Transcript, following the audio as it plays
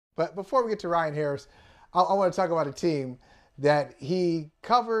But before we get to Ryan Harris, I want to talk about a team that he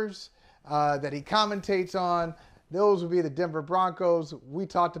covers, that he commentates on. Those would be the Denver Broncos. We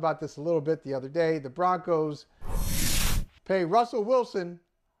talked about this a little bit the other day. The Broncos pay Russell Wilson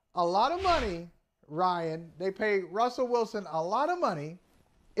a lot of money, Ryan. They pay Russell Wilson a lot of money.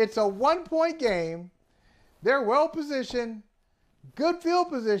 It's a one-point game. They're well-positioned, good field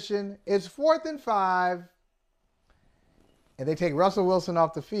position. It's 4th and 5. And they take Russell Wilson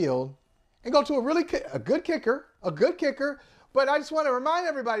off the field and go to a good kicker. But I just want to remind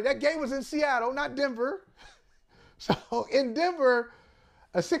everybody, that game was in Seattle, not Denver. So in Denver,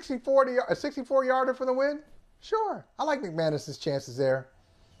 a 64-yarder for the win? Sure. I like McManus's chances there.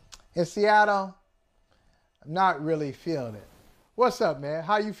 In Seattle, I'm not really feeling it. What's up, man?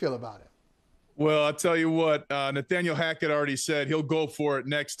 How you feel about it? Well, I'll tell you what, Nathaniel Hackett already said he'll go for it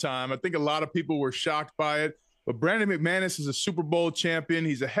next time. I think a lot of people were shocked by it. But Brandon McManus is a Super Bowl champion.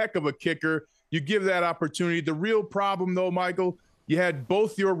 He's a heck of a kicker. You give that opportunity. The real problem, though, Michael, you had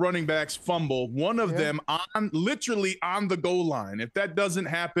both your running backs fumble, one of them literally on the goal line. If that doesn't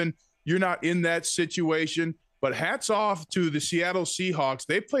happen, you're not in that situation. But hats off to the Seattle Seahawks.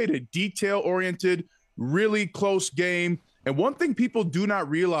 They played a detail-oriented, really close game. And one thing people do not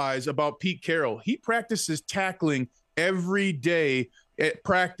realize about Pete Carroll, he practices tackling every day at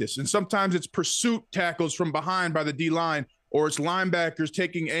practice. And sometimes it's pursuit tackles from behind by the D-line, or it's linebackers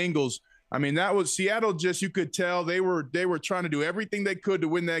taking angles. I mean, that was Seattle. Just, you could tell they were trying to do everything they could to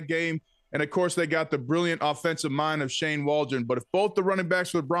win that game. And of course, they got the brilliant offensive mind of Shane Waldron. But if both the running backs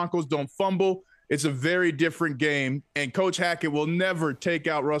for the Broncos don't fumble, it's a very different game. And Coach Hackett will never take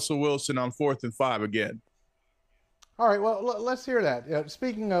out Russell Wilson on 4th and 5 again. All right, well, let's hear that.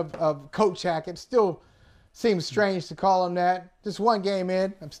 Speaking of Coach Hackett, still seems strange to call him that. Just one game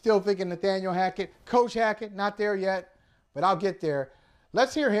in, I'm still thinking Nathaniel Hackett. Coach Hackett, not there yet, but I'll get there.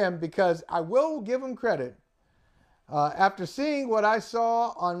 Let's hear him, because I will give him credit. After seeing what I saw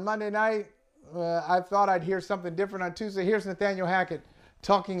on Monday night, I thought I'd hear something different on Tuesday. Here's Nathaniel Hackett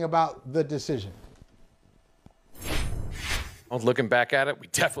talking about the decision. Well, looking back at it, we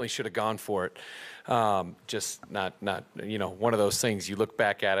definitely should have gone for it. Just not, one of those things you look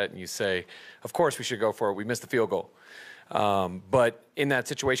back at it and you say, of course we should go for it. We missed the field goal. But in that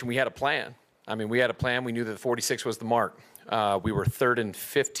situation, we had a plan. I mean, we had a plan. We knew that 46 was the mark. We were 3rd and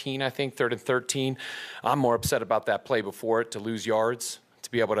 15, I think, 3rd and 13. I'm more upset about that play before it, to lose yards,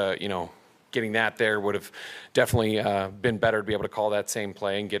 to be able to, getting that there would have definitely been better to be able to call that same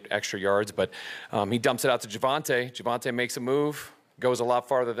play and get extra yards. But he dumps it out to Javonte. Javonte makes a move, goes a lot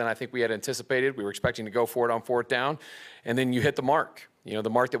farther than I think we had anticipated. We were expecting to go for it on 4th down, and then you hit the mark. The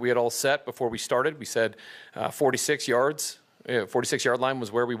mark that we had all set before we started. We said 46 yards. 46-yard line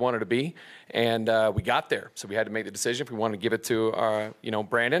was where we wanted to be, and we got there. So we had to make the decision if we wanted to give it to,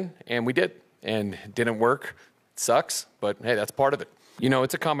 Brandon, and we did. And it didn't work. It sucks, but hey, that's part of it.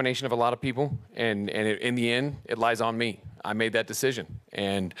 It's a combination of a lot of people, and in the end, it lies on me. I made that decision,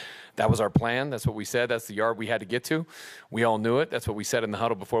 and that was our plan. That's what we said. That's the yard we had to get to. We all knew it. That's what we said in the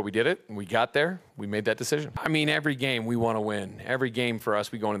huddle before we did it, and we got there. We made that decision. I mean, every game we want to win. Every game for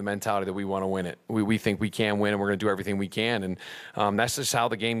us, we go into the mentality that we want to win it. We think we can win, and we're going to do everything we can, and that's just how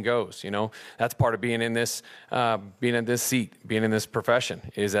the game goes. That's part of being in this seat, being in this profession,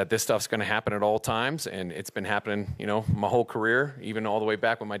 is that this stuff's going to happen at all times, and it's been happening, my whole career, even all the way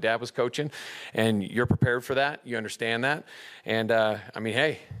back when my dad was coaching, and you're prepared for that. You understand that. And,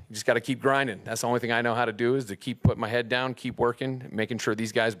 hey, you just got to keep grinding. That's the only thing I know how to do, is to keep putting my head down, keep working, making sure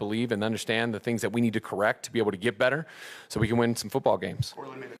these guys believe and understand the things that we need to correct to be able to get better so we can win some football games.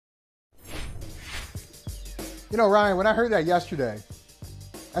 Ryan, when I heard that yesterday,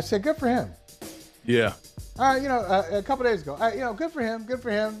 I said, good for him. Yeah. A couple days ago, good for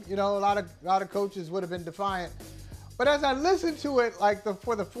him. A lot of coaches would have been defiant. But as I listened to it,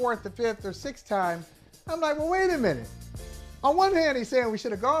 for the 4th, the 5th, or 6th time, I'm like, well, wait a minute. On one hand, he's saying we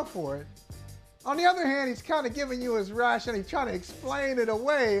should have gone for it. On the other hand, he's kind of giving you his rationale. He's trying to explain it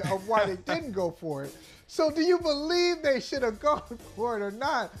away of why they didn't go for it. So do you believe they should have gone for it or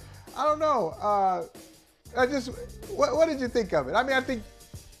not? I don't know. What did you think of it? I mean, I think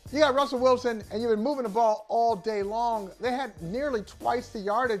you got Russell Wilson, and you've been moving the ball all day long. They had nearly twice the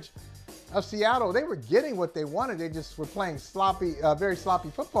yardage of Seattle. They were getting what they wanted. They just were playing sloppy, very sloppy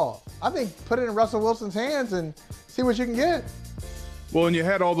football. I think put it in Russell Wilson's hands and see what you can get. Well, and you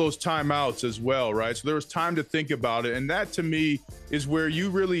had all those timeouts as well, right? So there was time to think about it. And that, to me, is where you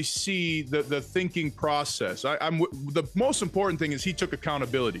really see the thinking process. The most important thing is he took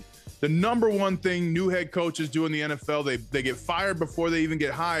accountability. The number one thing new head coaches do in the NFL, they get fired before they even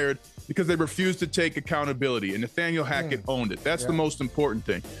get hired, because they refused to take accountability, and Nathaniel Hackett owned it. That's the most important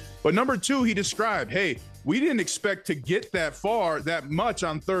thing. But number two, he described, hey, we didn't expect to get that much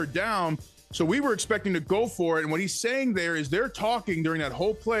on third down, so we were expecting to go for it. And what he's saying there is they're talking during that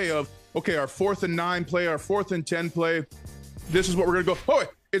whole play of, okay, our 4th and 9 play, our 4th and 10 play, this is what we're going to go. Oh,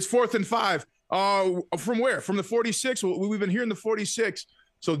 it's 4th and 5. From where? From the 46? Well, we've been here in the 46.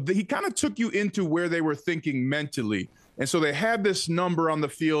 So he kind of took you into where they were thinking mentally. And so they had this number on the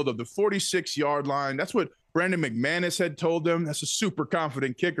field of the 46-yard line. That's what Brandon McManus had told them. That's a super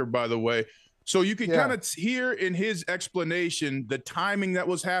confident kicker, by the way. So you can kind of hear in his explanation the timing that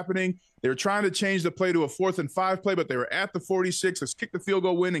was happening. They were trying to change the play to a 4th and 5 play, but they were at the 46. Let's kick the field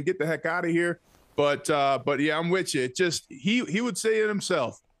goal win and get the heck out of here. But yeah, I'm with you. It just he would say it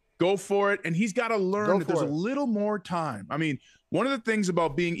himself. Go for it. And he's got to learn that there's a little more time. I mean, one of the things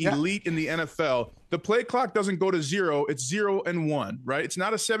about being elite in the NFL, the play clock doesn't go to 0. It's 0 and 1, right? It's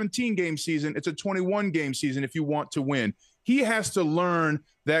not a 17-game season. It's a 21-game season if you want to win. He has to learn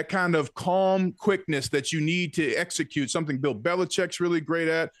that kind of calm quickness that you need to execute, something Bill Belichick's really great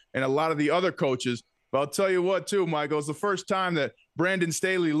at and a lot of the other coaches. But I'll tell you what, too, Michael, it's the first time that Brandon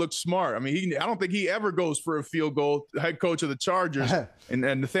Staley looks smart. I mean, I don't think he ever goes for a field goal, head coach of the Chargers. and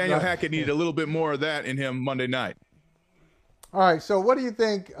Nathaniel Hackett needed a little bit more of that in him Monday night. All right, so what do you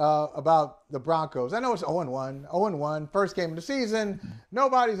think about the Broncos? I know it's 0-1, 0-1, first game of the season.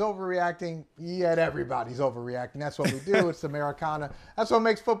 Nobody's overreacting, yet everybody's overreacting. That's what we do. It's Americana. That's what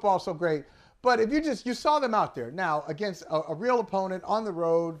makes football so great. But if you saw them out there now against a real opponent on the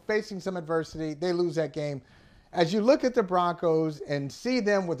road, facing some adversity, they lose that game. As you look at the Broncos and see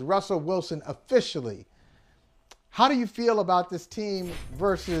them with Russell Wilson officially, how do you feel about this team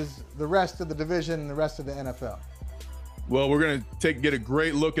versus the rest of the division and the rest of the NFL? Well, we're going to get a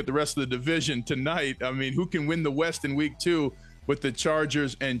great look at the rest of the division tonight. I mean, who can win the West in week 2 with the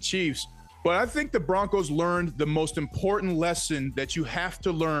Chargers and Chiefs? But I think the Broncos learned the most important lesson that you have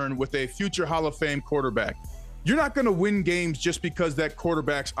to learn with a future Hall of Fame quarterback. You're not going to win games just because that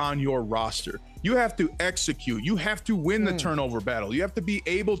quarterback's on your roster. You have to execute. You have to win the turnover battle. You have to be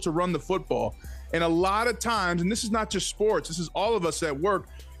able to run the football. And a lot of times, and this is not just sports, this is all of us at work,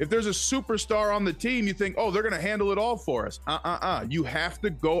 if there's a superstar on the team, you think, oh, they're going to handle it all for us. You have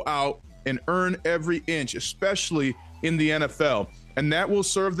to go out and earn every inch, especially in the NFL. And that will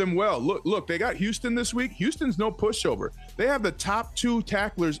serve them well. Look, they got Houston this week. Houston's no pushover. They have the top 2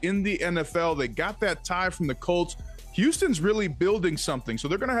 tacklers in the NFL. They got that tie from the Colts. Houston's really building something. So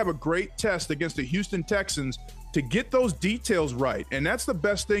they're going to have a great test against the Houston Texans to get those details right. And that's the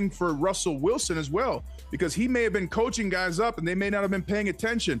best thing for Russell Wilson as well, because he may have been coaching guys up and they may not have been paying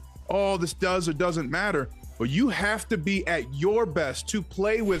attention. Oh, this does or doesn't matter. But you have to be at your best to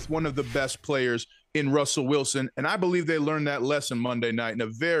play with one of the best players in Russell Wilson. And I believe they learned that lesson Monday night in a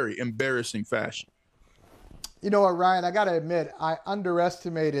very embarrassing fashion. You know what, Ryan, I got to admit, I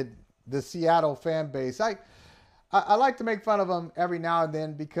underestimated the Seattle fan base. I like to make fun of them every now and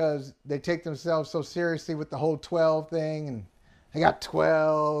then because they take themselves so seriously with the whole 12 thing. And they got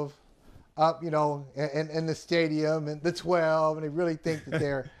 12 up, in the stadium and the 12. And they really think that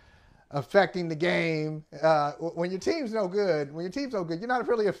they're affecting the game. When your team's no good, you're not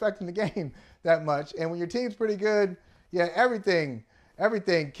really affecting the game that much. And when your team's pretty good, everything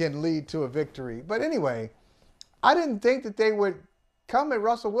can lead to a victory. But anyway, I didn't think that they would come at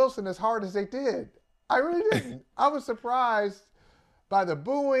Russell Wilson as hard as they did. I really didn't. I was surprised by the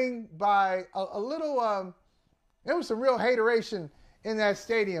booing, by a little, there was some real hateration in that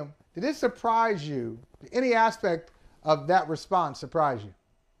stadium. Did it surprise you? Did any aspect of that response surprise you?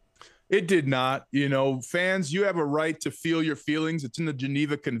 It did not. Fans, you have a right to feel your feelings. It's in the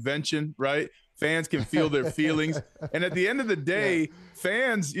Geneva Convention, right? Fans can feel their feelings. And at the end of the day,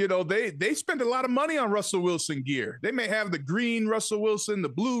 fans, they spend a lot of money on Russell Wilson gear. They may have the green Russell Wilson, the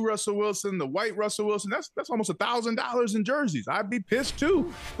blue Russell Wilson, the white Russell Wilson. That's almost $1,000 in jerseys. I'd be pissed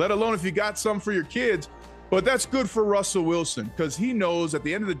too, let alone if you got some for your kids. But that's good for Russell Wilson because he knows at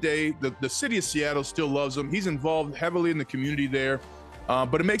the end of the day, the city of Seattle still loves him. He's involved heavily in the community there.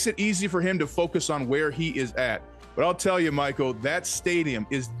 But it makes it easy for him to focus on where he is at. But I'll tell you, Michael, that stadium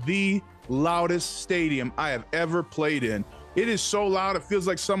is the loudest stadium I have ever played in. It is so loud, it feels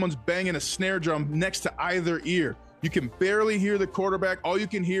like someone's banging a snare drum next to either ear. You can barely hear the quarterback. All you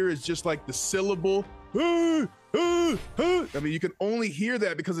can hear is just like the syllable. I mean, you can only hear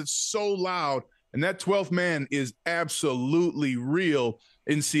that because it's so loud. And that 12th man is absolutely real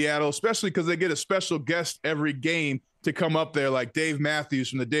in Seattle, especially because they get a special guest every game to come up there, like Dave Matthews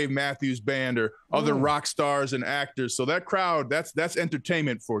from the Dave Matthews Band or other rock stars and actors. So that crowd, that's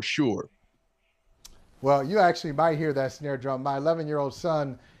entertainment for sure. Well, you actually might hear that snare drum. My 11-year-old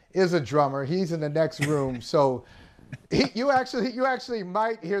son is a drummer. He's in the next room. So you actually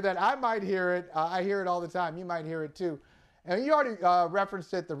might hear that. I might hear it. I hear it all the time. You might hear it too. And you already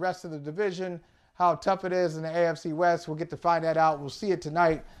referenced it, the rest of the division, how tough it is in the AFC West. We'll get to find that out. We'll see it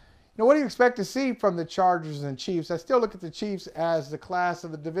tonight. What do you expect to see from the Chargers and Chiefs? I still look at the Chiefs as the class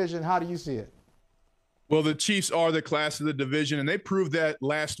of the division. How do you see it? Well, the Chiefs are the class of the division, and they proved that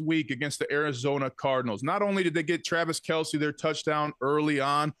last week against the Arizona Cardinals. Not only did they get Travis Kelce their touchdown early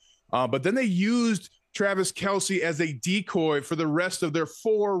on, but then they used Travis Kelce as a decoy for the rest of their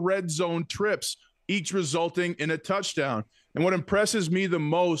 4 red zone trips, each resulting in a touchdown. And what impresses me the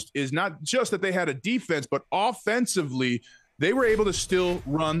most is not just that they had a defense, but offensively, they were able to still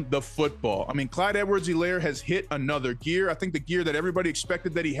run the football. I mean, Clyde Edwards-Helaire has hit another gear. I think the gear that everybody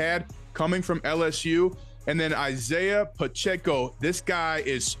expected that he had coming from LSU. And then Isaiah Pacheco, this guy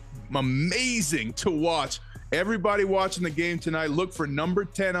is amazing to watch. Everybody watching the game tonight, look for number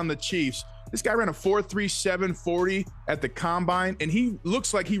 10 on the Chiefs. This guy ran a 4.37 40 at the combine, and he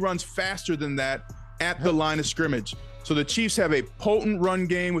looks like he runs faster than that at the line of scrimmage. So the Chiefs have a potent run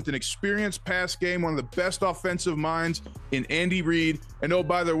game with an experienced pass game, one of the best offensive minds in Andy Reid. And oh,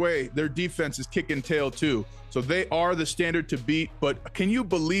 by the way, their defense is kicking tail too. So they are the standard to beat. But can you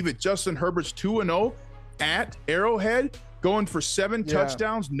believe it? Justin Herbert's 2-0 at Arrowhead, going for 7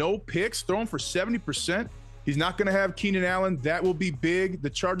 touchdowns, no picks, throwing for 70%. He's not going to have Keenan Allen. That will be big. The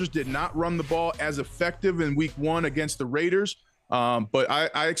Chargers did not run the ball as effective in week 1 against the Raiders. But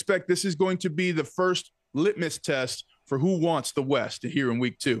I expect this is going to be the first litmus test for who wants the West here in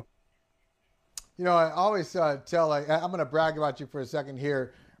week 2. I always tell, I'm going to brag about you for a second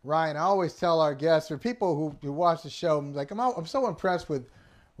here, Ryan. I always tell our guests or people who watch the show, I'm so impressed with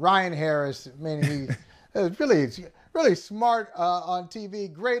Ryan Harris. I mean, he is really smart on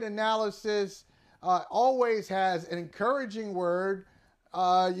TV, great analysis, always has an encouraging word.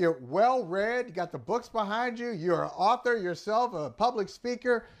 You're well-read. You got the books behind you. You're an author yourself, a public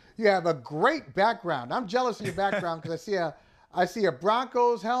speaker. You have a great background. I'm jealous of your background because I see a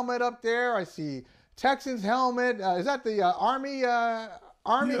Broncos helmet up there. I see Texans helmet. Is that the Army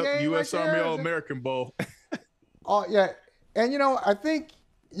game? U.S. Right Army All-American Bowl. Oh yeah, and I think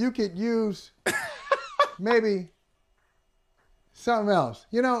you could use maybe something else.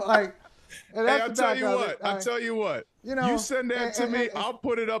 And that's I'll tell you what. You send that to me, I'll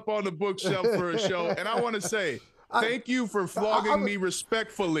put it up on the bookshelf for a show. And I want to say, thank you for flogging me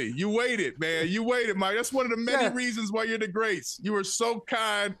respectfully. You waited, man. You waited, Mike. That's one of the many reasons why you're the greats. You were so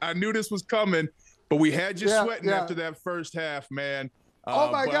kind. I knew this was coming, but we had you sweating after that first half, man.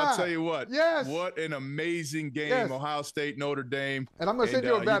 Oh, my God. I'll tell you what. Yes. What an amazing game. Yes. Ohio State, Notre Dame. And I'm going to send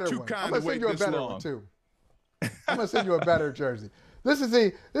you a better one. I'm going to send you a better one, too. I'm going to send you a better jersey. This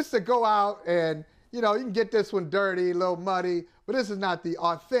is to go out and, you can get this one dirty, a little muddy, but this is not the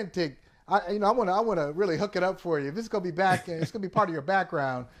authentic. I want to really hook it up for you. If this is going to be back, it's going to be part of your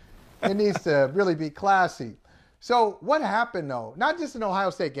background. It needs to really be classy. So what happened though? Not just an Ohio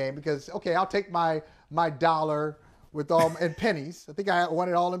State game, because I'll take my dollar with all in pennies. I think I want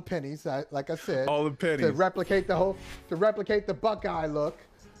it all in pennies. Like I said, all in pennies to replicate the Buckeye look.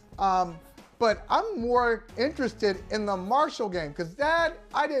 But I'm more interested in the Marshall game because that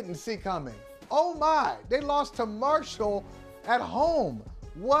I didn't see coming. Oh my! They lost to Marshall at home.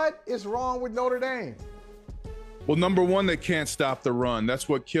 What is wrong with Notre Dame? Well, number one, they can't stop the run. That's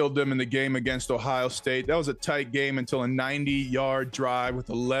what killed them in the game against Ohio State. That was a tight game until a 90-yard drive with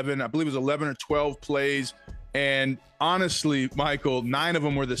 11 or 12 plays. And honestly, Michael, 9 of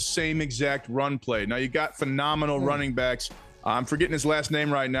them were the same exact run play. Now, you got phenomenal running backs. I'm forgetting his last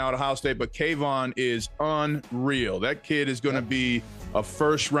name right now at Ohio State, but Kayvon is unreal. That kid is going to be a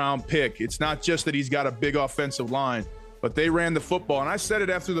first-round pick. It's not just that he's got a big offensive line, but they ran the football. And I said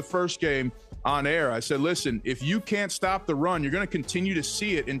it after the first game on air. I said, listen, if you can't stop the run, you're going to continue to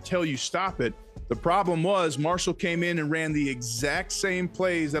see it until you stop it. The problem was Marshall came in and ran the exact same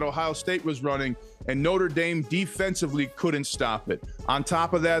plays that Ohio State was running, and Notre Dame defensively couldn't stop it. On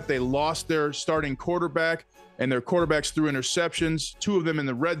top of that, they lost their starting quarterback, and their quarterbacks threw interceptions, 2 of them in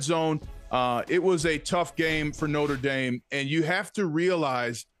the red zone. It was a tough game for Notre Dame, and you have to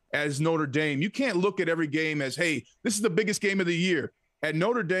realize as Notre Dame, you can't look at every game as, hey, this is the biggest game of the year. At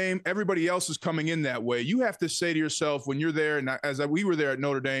Notre Dame, everybody else is coming in that way. You have to say to yourself when you're there, and we were there at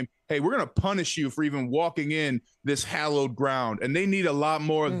Notre Dame, hey, we're going to punish you for even walking in this hallowed ground. And they need a lot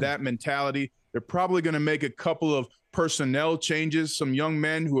more of that mentality. They're probably going to make a couple of personnel changes, some young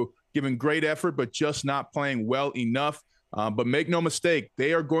men who are giving great effort but just not playing well enough. But make no mistake,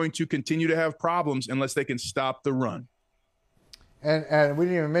 they are going to continue to have problems unless they can stop the run. And we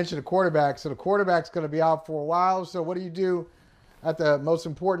didn't even mention the quarterback. So the quarterback's going to be out for a while. So what do you do at the most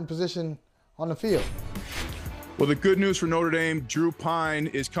important position on the field. Well, the good news for Notre Dame, Drew Pine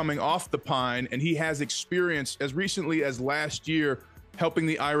is coming off the pine, and he has experience as recently as last year helping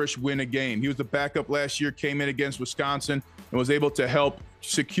the Irish win a game. He was the backup last year, came in against Wisconsin, and was able to help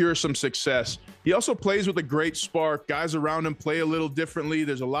secure some success. He also plays with a great spark. Guys around him play a little differently.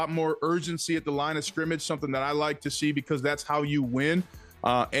 There's a lot more urgency at the line of scrimmage, something that I like to see because that's how you win.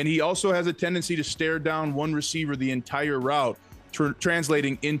 And he also has a tendency to stare down one receiver the entire route,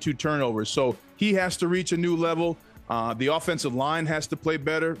 translating into turnovers. So he has to reach a new level. The offensive line has to play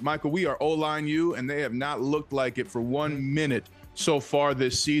better. Michael, we are O-line you, and they have not looked like it for 1 minute so far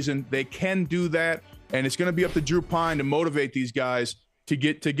this season. They can do that, and it's going to be up to Drew Pine to motivate these guys to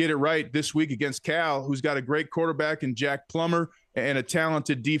get it right this week against Cal, who's got a great quarterback in Jack Plummer and a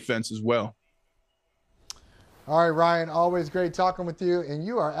talented defense as well. All right, Ryan, always great talking with you, and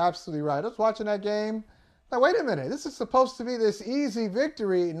you are absolutely right. I was watching that game. Like, wait a minute, this is supposed to be this easy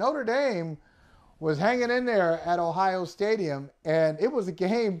victory. Notre Dame was hanging in there at Ohio Stadium, and it was a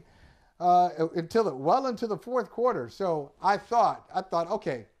game well into the fourth quarter. So I thought,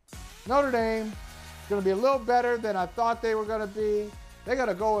 okay, Notre Dame is going to be a little better than I thought they were going to be. They're going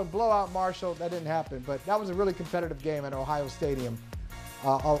to go and blow out Marshall. That didn't happen, but that was a really competitive game at Ohio Stadium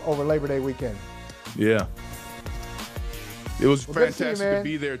over Labor Day weekend. Yeah. It was fantastic to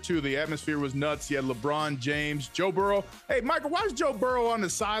be there, too. The atmosphere was nuts. You had LeBron James, Joe Burrow. Hey, Michael, why is Joe Burrow on the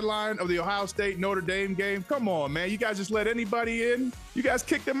sideline of the Ohio State-Notre Dame game? Come on, man. You guys just let anybody in? You guys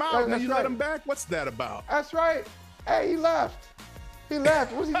kicked him out, and then you let him back? What's that about? That's right. Hey, he left. He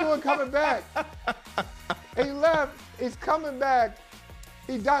left. What's he doing coming back? He left. He's coming back.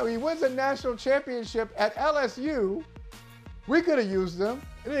 He wins a national championship at LSU. We could have used him.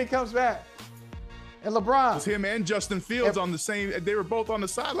 And then he comes back. And LeBron. It was him and Justin Fields on the same. They were both on the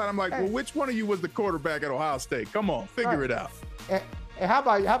sideline. I'm like, well, which one of you was the quarterback at Ohio State? Come on, figure it out. And how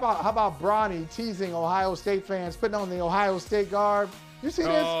about Bronny teasing Ohio State fans, putting on the Ohio State garb? You see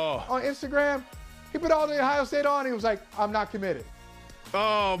this on Instagram? He put all the Ohio State on. He was like, I'm not committed.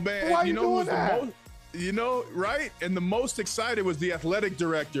 Oh, man. Why are you know who was that? the most? You know, right? And the most excited was the athletic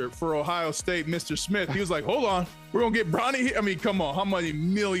director for Ohio State, Mr. Smith. He was like, hold on, we're going to get Bronny here. I mean, come on. How many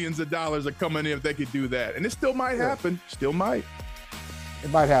millions of dollars are coming in if they could do that? And it still might happen. Still might. It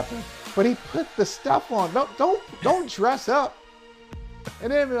might happen. But he put the stuff on. Don't dress up.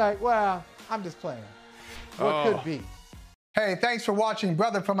 And then be like, well, I'm just playing. What could be? Hey, thanks for watching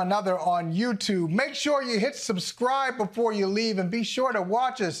Brother from Another on YouTube. Make sure you hit subscribe before you leave, and be sure to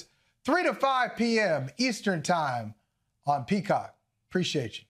watch us 3 to 5 p.m. Eastern Time on Peacock. Appreciate you.